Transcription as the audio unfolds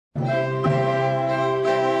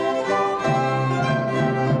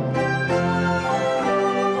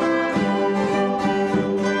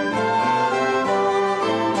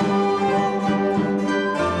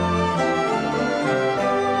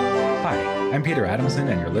I'm Peter Adamson,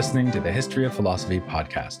 and you're listening to the History of Philosophy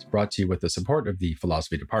podcast, brought to you with the support of the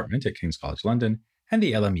Philosophy Department at King's College London and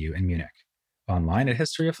the LMU in Munich, online at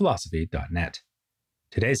historyofphilosophy.net.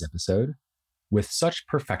 Today's episode, With Such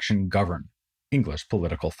Perfection Govern, English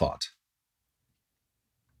Political Thought.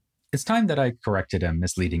 It's time that I corrected a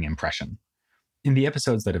misleading impression. In the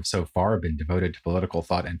episodes that have so far been devoted to political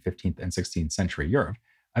thought in 15th and 16th century Europe,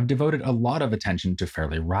 I've devoted a lot of attention to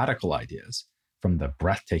fairly radical ideas, from the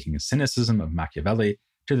breathtaking cynicism of Machiavelli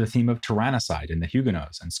to the theme of tyrannicide in the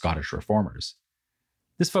Huguenots and Scottish reformers.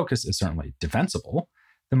 This focus is certainly defensible.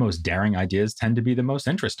 The most daring ideas tend to be the most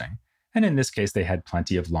interesting, and in this case they had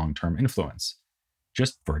plenty of long-term influence.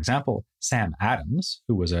 Just for example, Sam Adams,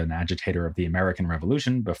 who was an agitator of the American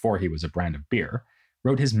Revolution before he was a brand of beer,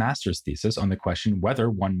 wrote his master's thesis on the question whether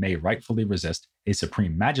one may rightfully resist a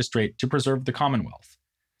supreme magistrate to preserve the Commonwealth.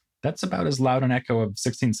 That's about as loud an echo of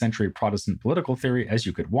 16th century Protestant political theory as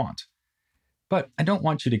you could want. But I don't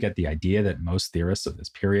want you to get the idea that most theorists of this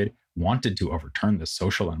period wanted to overturn the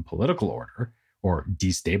social and political order, or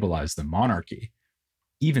destabilize the monarchy.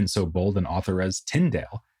 Even so bold an author as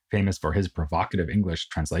Tyndale, famous for his provocative English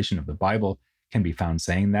translation of the Bible, can be found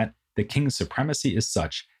saying that the king's supremacy is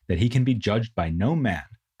such that he can be judged by no man,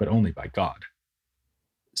 but only by God.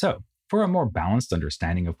 So, for a more balanced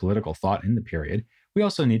understanding of political thought in the period, we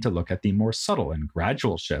also need to look at the more subtle and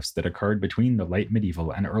gradual shifts that occurred between the late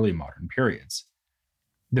medieval and early modern periods.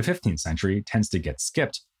 The 15th century tends to get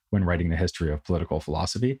skipped when writing the history of political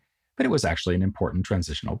philosophy, but it was actually an important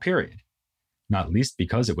transitional period. Not least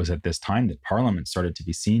because it was at this time that Parliament started to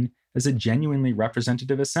be seen as a genuinely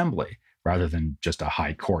representative assembly, rather than just a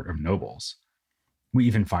high court of nobles. We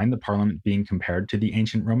even find the Parliament being compared to the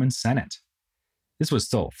ancient Roman Senate. This was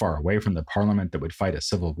still far away from the Parliament that would fight a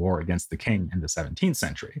civil war against the king in the 17th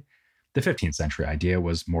century. The 15th century idea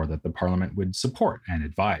was more that the Parliament would support and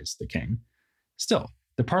advise the king. Still,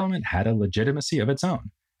 the Parliament had a legitimacy of its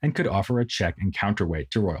own and could offer a check and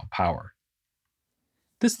counterweight to royal power.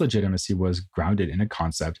 This legitimacy was grounded in a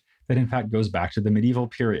concept that in fact goes back to the medieval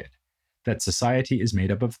period, that society is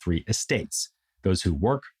made up of three estates, those who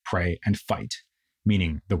work, pray, and fight,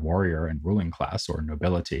 meaning the warrior and ruling class or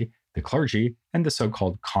nobility, the clergy, and the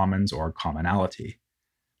so-called commons or commonalty.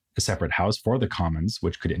 A separate house for the commons,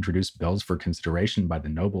 which could introduce bills for consideration by the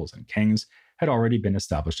nobles and kings, had already been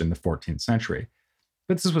established in the 14th century.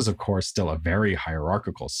 But this was of course still a very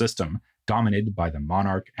hierarchical system, dominated by the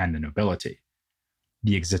monarch and the nobility.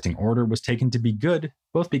 The existing order was taken to be good,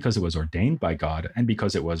 both because it was ordained by God and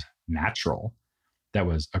because it was natural. That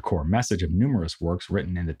was a core message of numerous works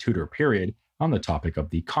written in the Tudor period on the topic of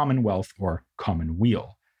the commonwealth or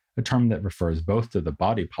commonweal, a term that refers both to the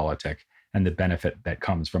body politic and the benefit that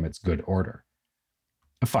comes from its good order.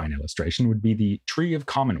 A fine illustration would be the Tree of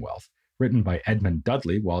Commonwealth, written by Edmund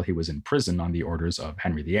Dudley while he was in prison on the orders of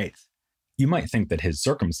Henry VIII. You might think that his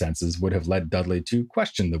circumstances would have led Dudley to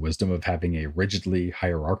question the wisdom of having a rigidly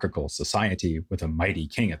hierarchical society with a mighty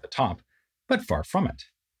king at the top, but far from it.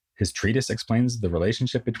 His treatise explains the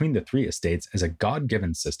relationship between the three estates as a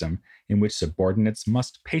God-given system in which subordinates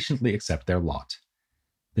must patiently accept their lot.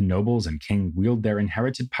 The nobles and king wield their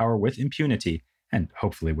inherited power with impunity and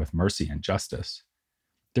hopefully with mercy and justice.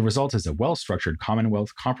 The result is a well-structured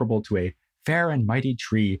commonwealth comparable to a fair and mighty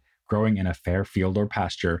tree growing in a fair field or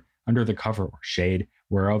pasture under the cover or shade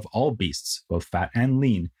whereof all beasts, both fat and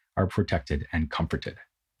lean, are protected and comforted.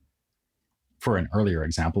 For an earlier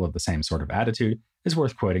example of the same sort of attitude, is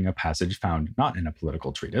worth quoting a passage found not in a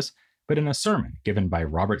political treatise, but in a sermon given by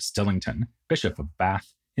Robert Stillington, Bishop of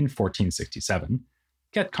Bath, in 1467.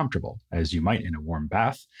 Get comfortable, as you might in a warm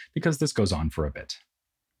bath, because this goes on for a bit.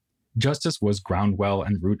 Justice was groundwell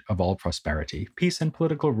and root of all prosperity, peace and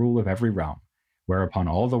political rule of every realm, whereupon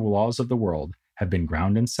all the laws of the world have been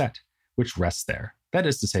ground and set, which rests there, that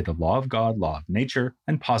is to say the law of God, law of nature,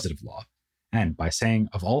 and positive law. And by saying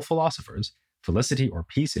of all philosophers, felicity or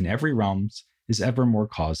peace in every realms is evermore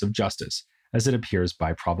cause of justice, as it appears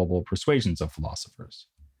by probable persuasions of philosophers.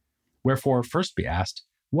 Wherefore first be asked,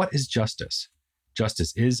 what is justice?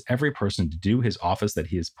 Justice is every person to do his office that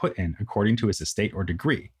he is put in according to his estate or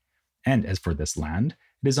degree. And as for this land,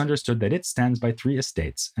 it is understood that it stands by three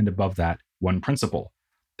estates, and above that, one principle,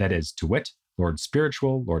 that is, to wit, lords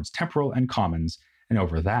spiritual, lords temporal, and commons, and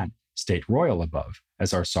over that, state royal above,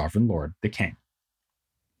 as our sovereign lord, the king.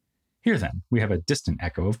 Here then, we have a distant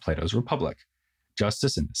echo of Plato's Republic.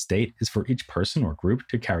 Justice in the state is for each person or group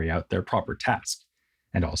to carry out their proper task,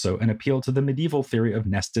 and also an appeal to the medieval theory of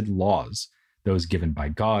nested laws, those given by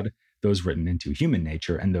God, those written into human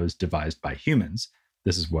nature, and those devised by humans.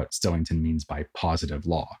 This is what Stillington means by positive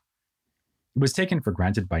law. It was taken for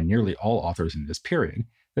granted by nearly all authors in this period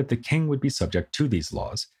that the king would be subject to these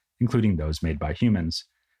laws, including those made by humans.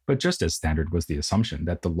 But just as standard was the assumption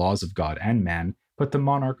that the laws of God and man put the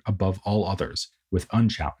monarch above all others, with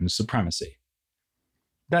unchallenged supremacy.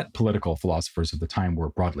 That political philosophers of the time were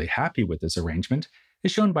broadly happy with this arrangement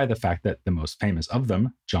is shown by the fact that the most famous of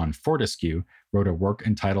them, John Fortescue, wrote a work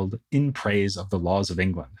entitled In Praise of the Laws of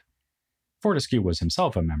England. Fortescue was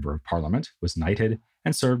himself a member of Parliament, was knighted,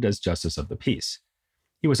 and served as Justice of the Peace.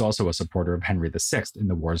 He was also a supporter of Henry VI in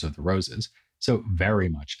the Wars of the Roses, so very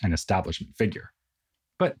much an establishment figure.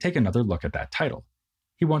 But take another look at that title.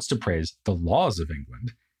 He wants to praise the laws of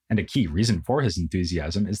England, and a key reason for his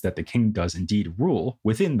enthusiasm is that the king does indeed rule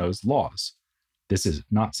within those laws. This is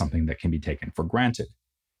not something that can be taken for granted.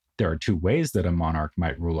 There are two ways that a monarch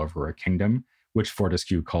might rule over a kingdom, which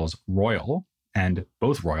Fortescue calls royal, and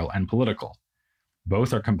both royal and political.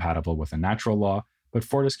 Both are compatible with a natural law, but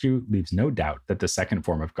Fortescue leaves no doubt that the second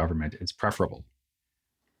form of government is preferable.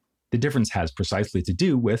 The difference has precisely to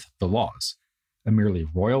do with the laws. A merely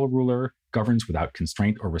royal ruler governs without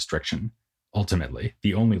constraint or restriction. Ultimately,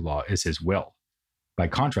 the only law is his will. By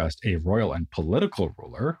contrast, a royal and political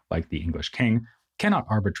ruler, like the English king, cannot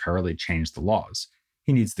arbitrarily change the laws.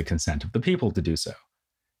 He needs the consent of the people to do so.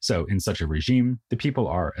 So, in such a regime, the people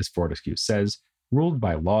are, as Fortescue says, ruled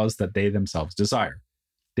by laws that they themselves desire.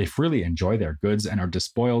 They freely enjoy their goods and are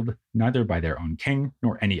despoiled neither by their own king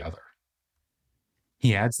nor any other.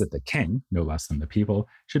 He adds that the king, no less than the people,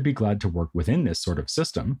 should be glad to work within this sort of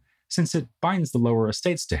system, since it binds the lower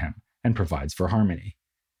estates to him and provides for harmony.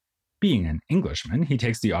 Being an Englishman, he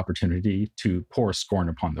takes the opportunity to pour scorn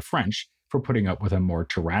upon the French for putting up with a more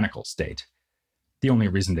tyrannical state. The only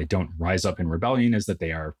reason they don't rise up in rebellion is that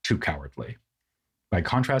they are too cowardly. By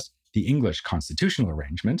contrast, the English constitutional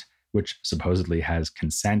arrangement, which supposedly has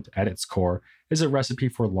consent at its core, is a recipe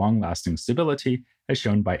for long-lasting stability, as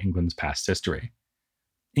shown by England's past history.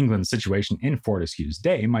 England's situation in Fortescue's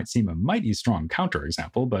day might seem a mighty strong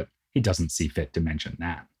counterexample, but he doesn't see fit to mention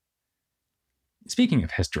that. Speaking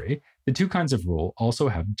of history, the two kinds of rule also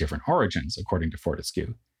have different origins, according to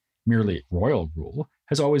Fortescue. Merely royal rule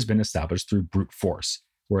has always been established through brute force,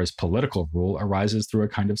 whereas political rule arises through a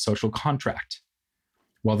kind of social contract.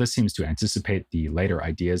 While this seems to anticipate the later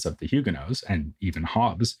ideas of the Huguenots, and even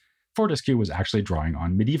Hobbes, Fortescue was actually drawing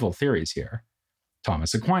on medieval theories here.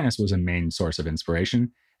 Thomas Aquinas was a main source of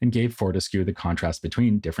inspiration and gave Fortescue the contrast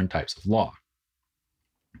between different types of law.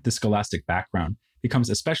 The scholastic background becomes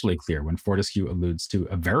especially clear when Fortescue alludes to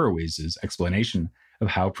Averroes's explanation of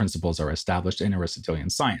how principles are established in Aristotelian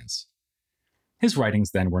science. His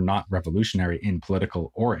writings then were not revolutionary in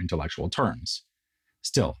political or intellectual terms.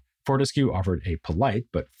 Still, Fortescue offered a polite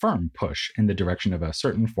but firm push in the direction of a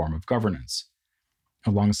certain form of governance.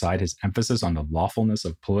 Alongside his emphasis on the lawfulness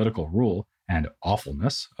of political rule and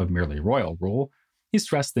awfulness of merely royal rule, he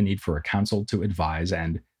stressed the need for a council to advise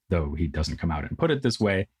and, though he doesn't come out and put it this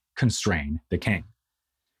way, constrain the king.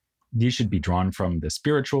 These should be drawn from the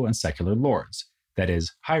spiritual and secular lords, that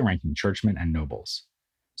is, high-ranking churchmen and nobles.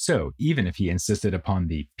 So, even if he insisted upon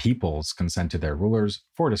the people's consent to their rulers,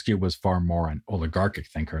 Fortescue was far more an oligarchic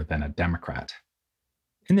thinker than a democrat.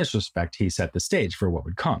 In this respect, he set the stage for what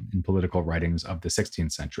would come in political writings of the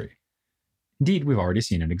 16th century. Indeed, we've already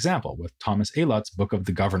seen an example with Thomas Aylott's Book of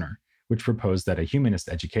the Governor, which proposed that a humanist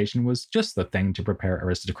education was just the thing to prepare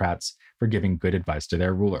aristocrats for giving good advice to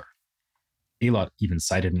their ruler. Aylott even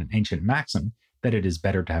cited an ancient maxim that it is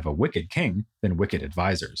better to have a wicked king than wicked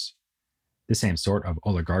advisors. The same sort of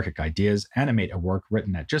oligarchic ideas animate a work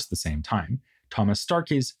written at just the same time, Thomas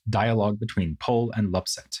Starkey's Dialogue between Pole and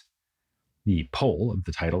Lupset. The Pole of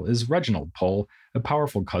the title is Reginald Pole, a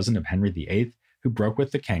powerful cousin of Henry VIII who broke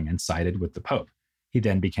with the king and sided with the Pope. He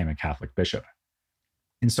then became a Catholic bishop.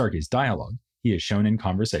 In Starkey's dialogue, he is shown in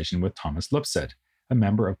conversation with Thomas Lupset, a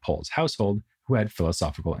member of Pole's household who had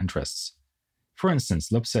philosophical interests. For instance,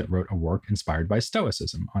 Lupset wrote a work inspired by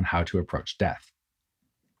Stoicism on how to approach death.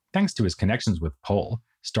 Thanks to his connections with Pole,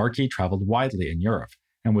 Starkey traveled widely in Europe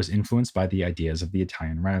and was influenced by the ideas of the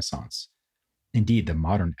Italian Renaissance. Indeed, the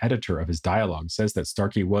modern editor of his dialogue says that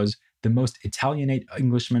Starkey was the most Italianate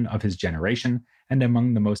Englishman of his generation and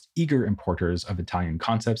among the most eager importers of Italian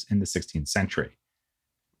concepts in the 16th century.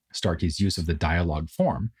 Starkey's use of the dialogue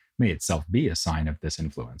form may itself be a sign of this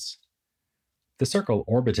influence. The circle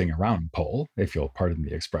orbiting around Pole, if you'll pardon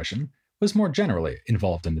the expression, was more generally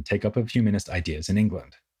involved in the take-up of humanist ideas in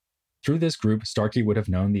England. Through this group, Starkey would have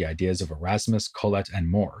known the ideas of Erasmus, Colet, and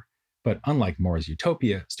More, but unlike More's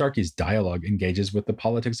utopia, Starkey's dialogue engages with the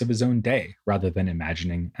politics of his own day rather than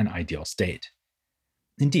imagining an ideal state.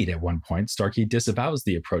 Indeed, at one point, Starkey disavows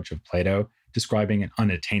the approach of Plato, describing an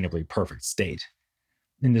unattainably perfect state.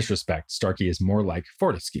 In this respect, Starkey is more like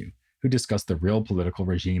Fortescue, who discussed the real political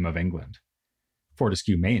regime of England.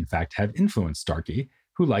 Fortescue may in fact have influenced Starkey,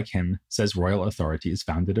 who, like him, says royal authority is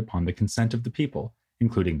founded upon the consent of the people,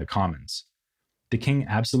 including the Commons. The king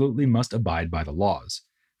absolutely must abide by the laws.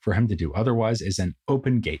 For him to do otherwise is an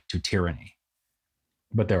open gate to tyranny.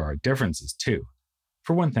 But there are differences too.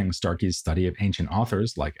 For one thing, Starkey's study of ancient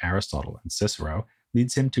authors like Aristotle and Cicero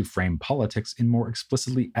leads him to frame politics in more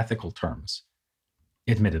explicitly ethical terms.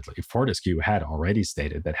 Admittedly, Fortescue had already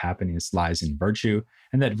stated that happiness lies in virtue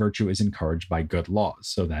and that virtue is encouraged by good laws,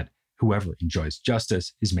 so that whoever enjoys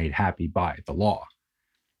justice is made happy by the law.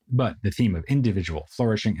 But the theme of individual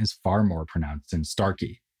flourishing is far more pronounced in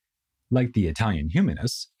Starkey. Like the Italian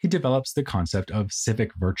humanists, he develops the concept of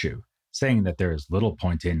civic virtue, saying that there is little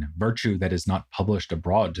point in virtue that is not published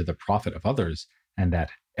abroad to the profit of others, and that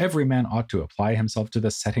every man ought to apply himself to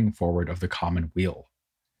the setting forward of the common weal.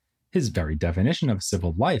 His very definition of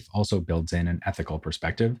civil life also builds in an ethical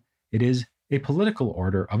perspective. It is a political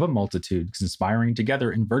order of a multitude conspiring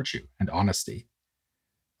together in virtue and honesty.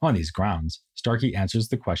 On these grounds, Starkey answers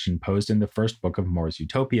the question posed in the first book of More's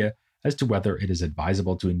Utopia as to whether it is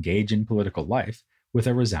advisable to engage in political life with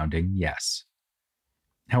a resounding yes.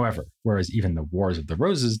 However, whereas even the Wars of the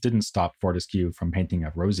Roses didn't stop Fortescue from painting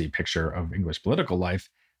a rosy picture of English political life,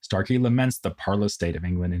 Starkey laments the parlous state of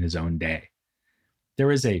England in his own day.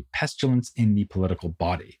 There is a pestilence in the political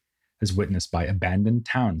body, as witnessed by abandoned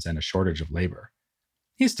towns and a shortage of labor.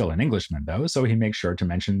 He's still an Englishman, though, so he makes sure to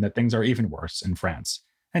mention that things are even worse in France,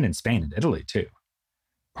 and in Spain and Italy, too.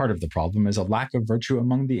 Part of the problem is a lack of virtue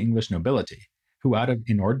among the English nobility, who out of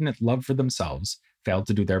inordinate love for themselves failed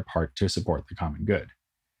to do their part to support the common good.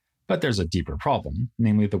 But there's a deeper problem,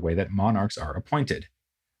 namely the way that monarchs are appointed.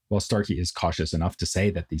 While Starkey is cautious enough to say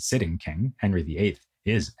that the sitting king, Henry VIII,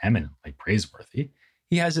 is eminently praiseworthy,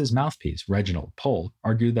 he has his mouthpiece, Reginald Pole,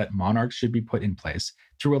 argue that monarchs should be put in place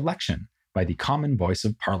through election by the common voice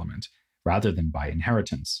of Parliament, rather than by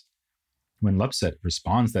inheritance. When Lupset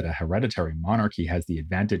responds that a hereditary monarchy has the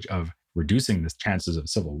advantage of reducing the chances of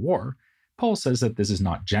civil war, Pole says that this is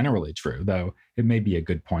not generally true, though it may be a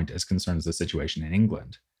good point as concerns the situation in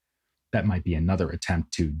England. That might be another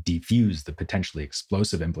attempt to defuse the potentially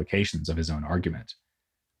explosive implications of his own argument.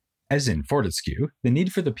 As in Fortescue, the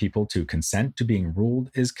need for the people to consent to being ruled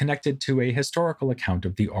is connected to a historical account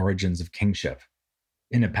of the origins of kingship.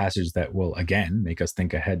 In a passage that will again make us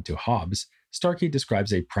think ahead to Hobbes, Starkey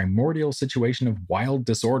describes a primordial situation of wild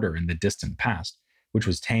disorder in the distant past, which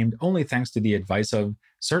was tamed only thanks to the advice of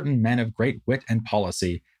certain men of great wit and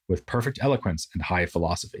policy with perfect eloquence and high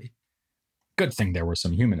philosophy. Good thing there were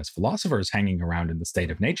some humanist philosophers hanging around in the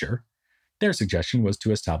state of nature. Their suggestion was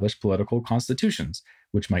to establish political constitutions,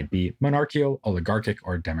 which might be monarchical, oligarchic,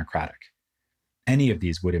 or democratic. Any of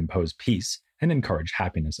these would impose peace and encourage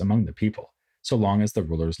happiness among the people, so long as the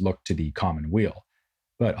rulers looked to the common weal.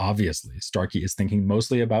 But obviously, Starkey is thinking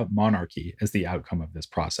mostly about monarchy as the outcome of this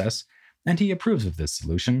process, and he approves of this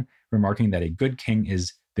solution, remarking that a good king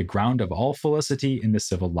is the ground of all felicity in the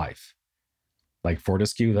civil life. Like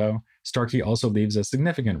Fortescue, though, Starkey also leaves a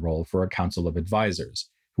significant role for a council of advisors,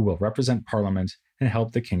 who will represent Parliament and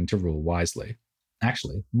help the king to rule wisely.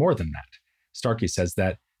 Actually, more than that. Starkey says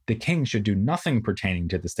that the king should do nothing pertaining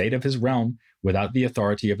to the state of his realm without the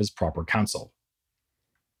authority of his proper council.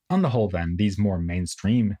 On the whole, then, these more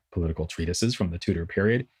mainstream political treatises from the Tudor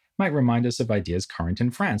period might remind us of ideas current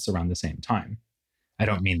in France around the same time. I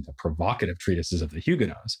don't mean the provocative treatises of the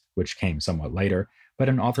Huguenots, which came somewhat later, but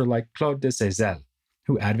an author like Claude de Seyssel,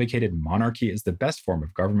 who advocated monarchy as the best form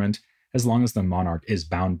of government as long as the monarch is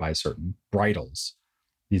bound by certain bridles.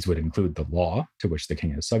 These would include the law, to which the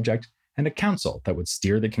king is subject, and a council that would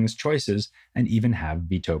steer the king's choices and even have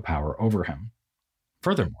veto power over him.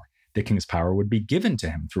 Furthermore, the king's power would be given to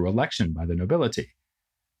him through election by the nobility.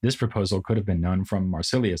 This proposal could have been known from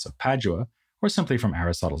Marsilius of Padua or simply from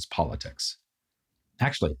Aristotle's Politics.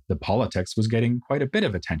 Actually, the Politics was getting quite a bit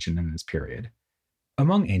of attention in this period.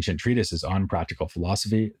 Among ancient treatises on practical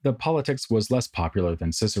philosophy, the Politics was less popular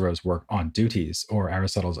than Cicero's work on duties or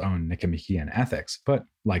Aristotle's own Nicomachean Ethics, but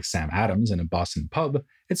like Sam Adams in a Boston pub,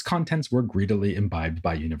 its contents were greedily imbibed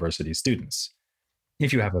by university students.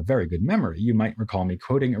 If you have a very good memory, you might recall me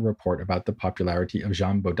quoting a report about the popularity of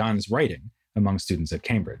Jean Baudin's writing among students at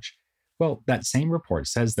Cambridge. Well, that same report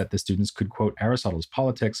says that the students could quote Aristotle's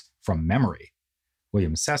Politics from memory.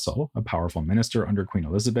 William Cecil, a powerful minister under Queen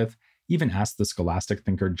Elizabeth, even asked the scholastic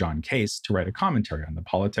thinker John Case to write a commentary on the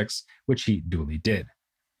Politics, which he duly did.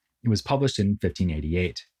 It was published in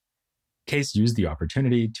 1588. Case used the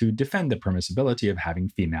opportunity to defend the permissibility of having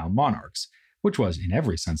female monarchs, which was, in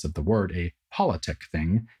every sense of the word, a politic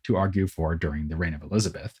thing to argue for during the reign of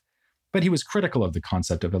Elizabeth. But he was critical of the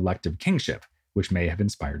concept of elective kingship, which may have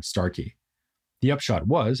inspired Starkey. The upshot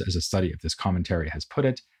was, as a study of this commentary has put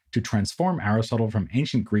it, to transform Aristotle from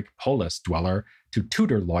ancient Greek polis dweller to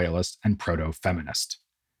Tudor loyalist and proto-feminist.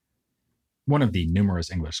 One of the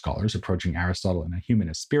numerous English scholars approaching Aristotle in a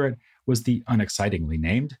humanist spirit was the unexcitingly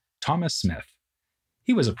named Thomas Smith.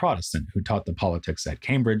 He was a Protestant who taught the politics at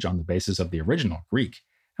Cambridge on the basis of the original Greek,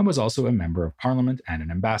 and was also a member of Parliament and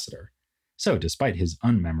an ambassador. So, despite his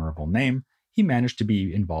unmemorable name, he managed to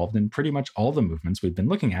be involved in pretty much all the movements we've been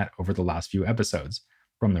looking at over the last few episodes,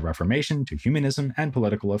 from the Reformation to humanism and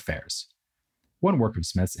political affairs. One work of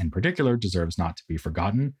Smith's in particular deserves not to be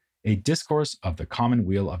forgotten, A Discourse of the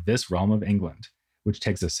Commonweal of this Realm of England, which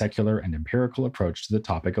takes a secular and empirical approach to the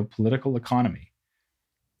topic of political economy.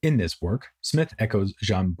 In this work, Smith echoes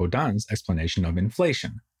Jean Baudin's explanation of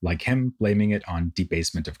inflation, like him blaming it on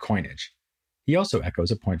debasement of coinage. He also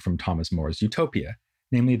echoes a point from Thomas More's Utopia,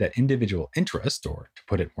 namely that individual interest, or to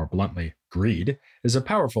put it more bluntly, greed, is a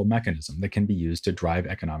powerful mechanism that can be used to drive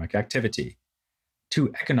economic activity.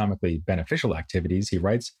 To economically beneficial activities, he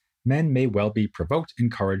writes, men may well be provoked,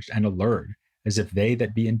 encouraged, and allured, as if they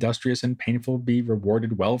that be industrious and painful be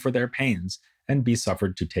rewarded well for their pains, and be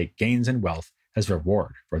suffered to take gains and wealth as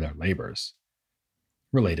reward for their labors.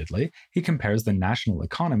 Relatedly, he compares the national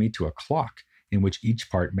economy to a clock in which each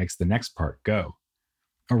part makes the next part go.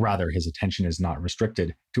 Or rather, his attention is not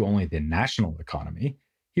restricted to only the national economy.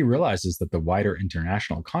 He realizes that the wider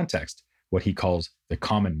international context, what he calls the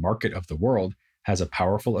common market of the world, has a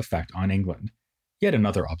powerful effect on England. Yet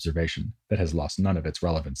another observation that has lost none of its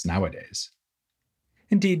relevance nowadays.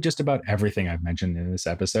 Indeed, just about everything I've mentioned in this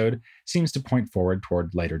episode seems to point forward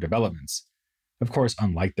toward later developments. Of course,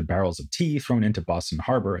 unlike the barrels of tea thrown into Boston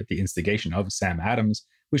Harbor at the instigation of Sam Adams,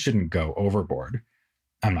 we shouldn't go overboard.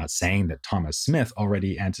 I'm not saying that Thomas Smith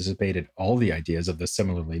already anticipated all the ideas of the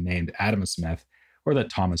similarly named Adam Smith, or that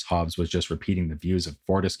Thomas Hobbes was just repeating the views of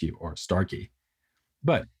Fortescue or Starkey.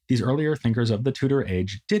 But these earlier thinkers of the Tudor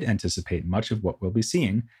age did anticipate much of what we'll be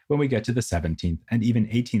seeing when we get to the 17th and even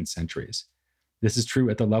 18th centuries. This is true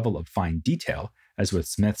at the level of fine detail, as with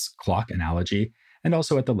Smith's clock analogy, and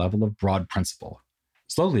also at the level of broad principle.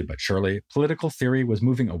 Slowly but surely, political theory was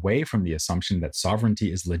moving away from the assumption that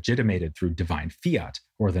sovereignty is legitimated through divine fiat,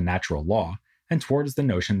 or the natural law, and towards the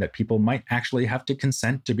notion that people might actually have to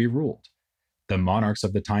consent to be ruled. The monarchs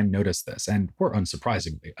of the time noticed this and were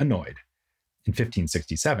unsurprisingly annoyed. In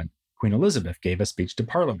 1567, Queen Elizabeth gave a speech to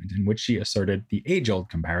Parliament in which she asserted the age-old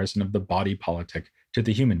comparison of the body politic to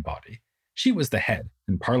the human body. She was the head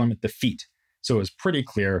and Parliament the feet, so it was pretty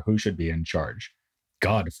clear who should be in charge.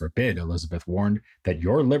 God forbid, Elizabeth warned, that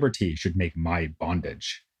your liberty should make my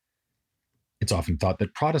bondage. It's often thought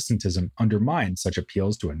that Protestantism undermines such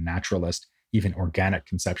appeals to a naturalist, even organic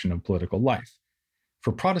conception of political life.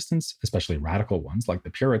 For Protestants, especially radical ones like the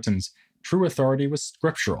Puritans, true authority was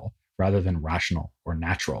scriptural rather than rational or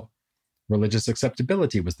natural. Religious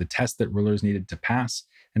acceptability was the test that rulers needed to pass,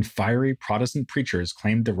 and fiery Protestant preachers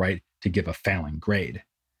claimed the right to give a failing grade.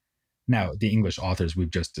 Now, the English authors we've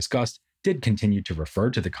just discussed did continue to refer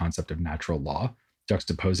to the concept of natural law,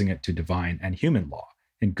 juxtaposing it to divine and human law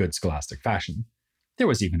in good scholastic fashion. There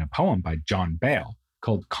was even a poem by John Bale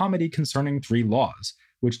called Comedy Concerning Three Laws,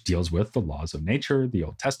 which deals with the laws of nature, the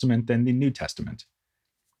Old Testament, and the New Testament.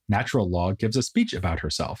 Natural law gives a speech about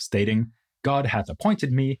herself, stating, God hath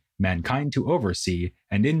appointed me, mankind to oversee,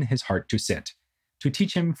 and in his heart to sit, to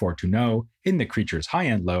teach him for to know, in the creatures high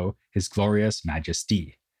and low, his glorious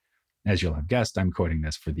majesty. As you'll have guessed, I'm quoting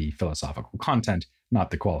this for the philosophical content, not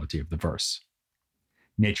the quality of the verse.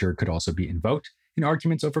 Nature could also be invoked in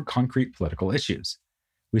arguments over concrete political issues.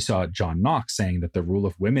 We saw John Knox saying that the rule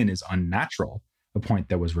of women is unnatural, a point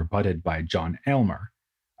that was rebutted by John Aylmer.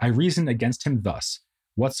 I reason against him thus,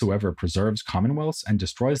 whatsoever preserves commonwealths and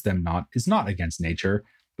destroys them not is not against nature,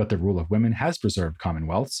 but the rule of women has preserved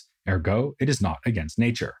commonwealths, ergo it is not against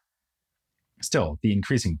nature. Still, the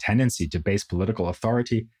increasing tendency to base political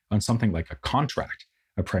authority on something like a contract,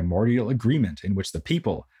 a primordial agreement in which the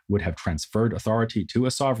people would have transferred authority to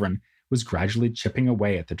a sovereign, was gradually chipping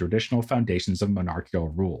away at the traditional foundations of monarchical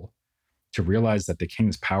rule. To realize that the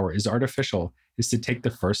king's power is artificial is to take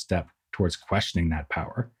the first step towards questioning that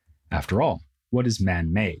power. After all, what is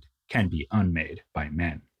man-made can be unmade by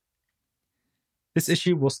men. This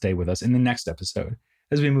issue will stay with us in the next episode,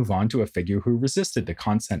 as we move on to a figure who resisted the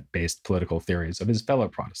consent-based political theories of his fellow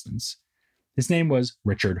Protestants. His name was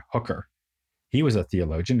Richard Hooker. He was a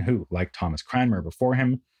theologian who, like Thomas Cranmer before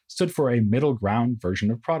him, stood for a middle ground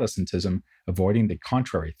version of Protestantism, avoiding the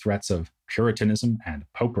contrary threats of Puritanism and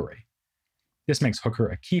popery. This makes Hooker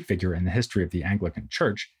a key figure in the history of the Anglican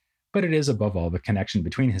Church, but it is above all the connection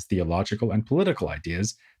between his theological and political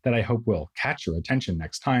ideas that I hope will catch your attention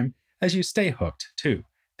next time as you stay hooked to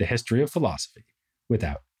the history of philosophy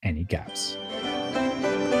without any gaps.